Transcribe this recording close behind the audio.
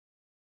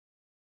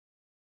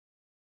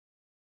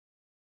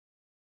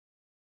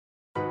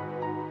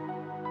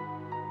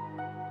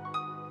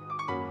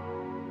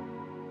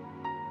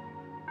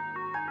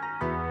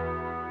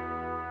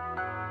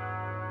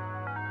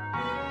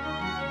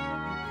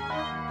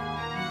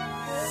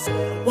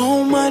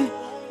Want money,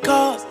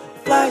 cars,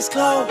 flights,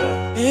 clothes,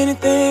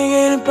 anything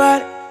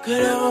anybody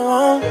could ever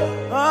want.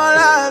 All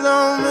eyes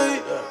on me,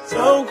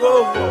 so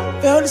cool.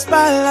 Felt the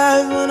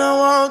spotlight when I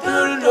walked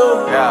through the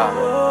door.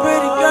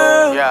 Pretty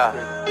girl,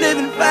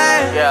 living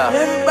fast.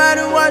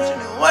 Everybody watching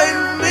and waiting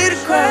for me to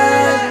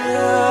crash.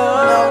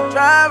 I'll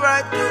drive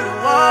right through the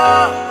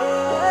wall.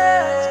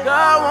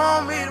 God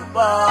want me to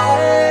ball.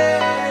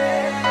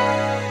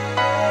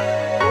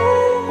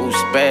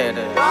 Who's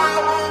better? God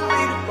want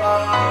me to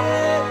ball.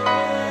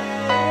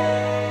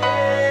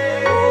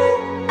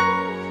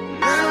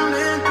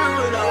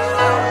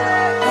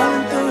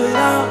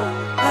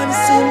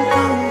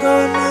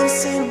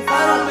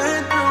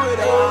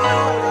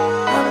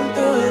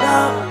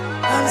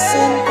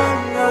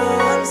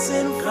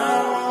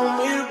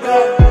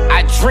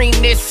 I dreamed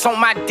this on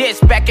my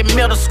desk back in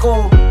middle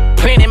school.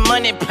 Plenty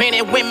money,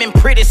 plenty women,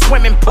 pretty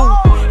swimming pool.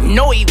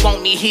 No, he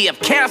want me here if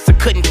cancer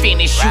couldn't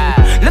finish you.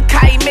 Look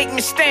how he make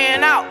me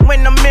stand out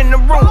when I'm in the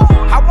room.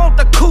 I want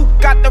the coupe,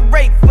 got the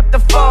rake with the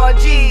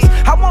 4Gs.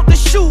 I want the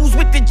shoes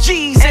with the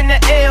G's and the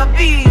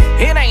LVs.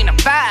 It ain't a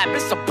vibe,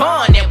 it's a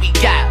bun that we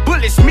got.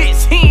 Bullets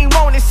miss, he ain't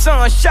want his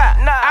son shot.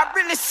 I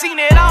really seen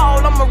it all,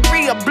 I'm a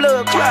real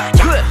blood clot.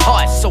 Good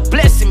heart, so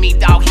blessing me,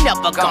 dog, he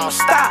never gonna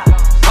stop.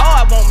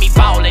 God want me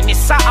ballin',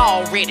 this I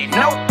already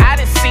know. I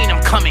done seen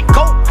him come and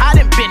go, I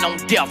done been on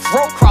death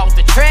row. Cross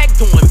the track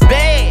doing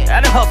bad,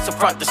 I done hustle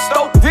front the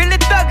stove. Really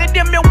thuggin'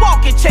 than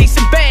Milwaukee,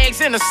 chasing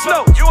bags in the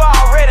snow. You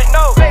already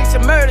know,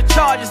 facing murder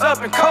charges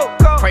up in coke.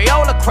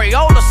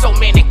 Crayola, so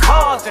many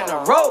cars in the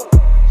road.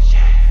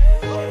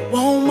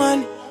 Want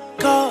money,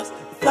 cars,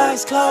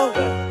 flights, clothes,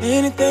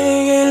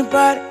 anything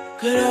anybody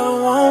could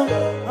ever want.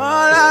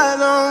 All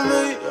eyes on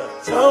me,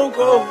 so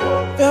cool.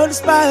 Felt the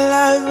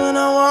spotlight when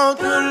I walked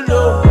through the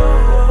door.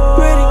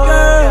 Pretty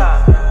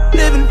girl,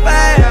 living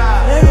fast.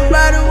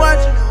 Everybody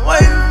watching and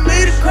waiting for me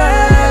to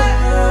crash.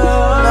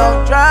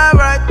 I'll drive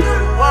right through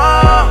the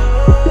wall.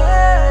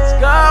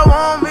 God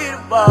want me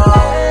to ball.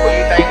 Who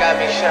you think got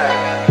me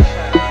shot?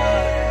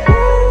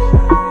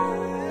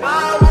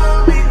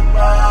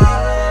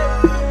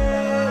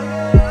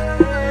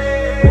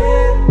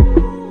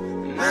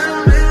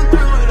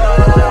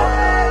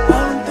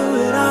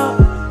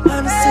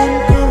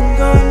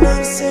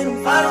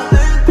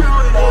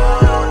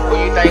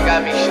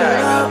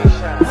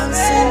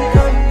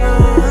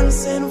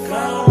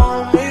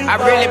 I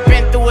really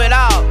been through it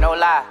all, no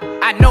lie.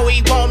 I know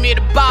he want me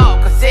to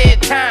ball, cause every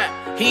time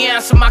he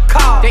answer my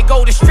call, they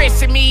go to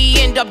stressing me,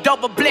 he end up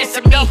double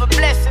blessing me.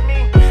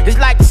 It's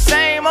like the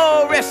same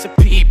old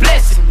recipe, he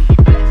blessing me.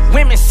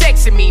 Women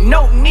sexing me,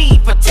 no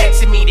need for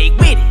texting me, they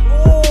with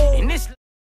it.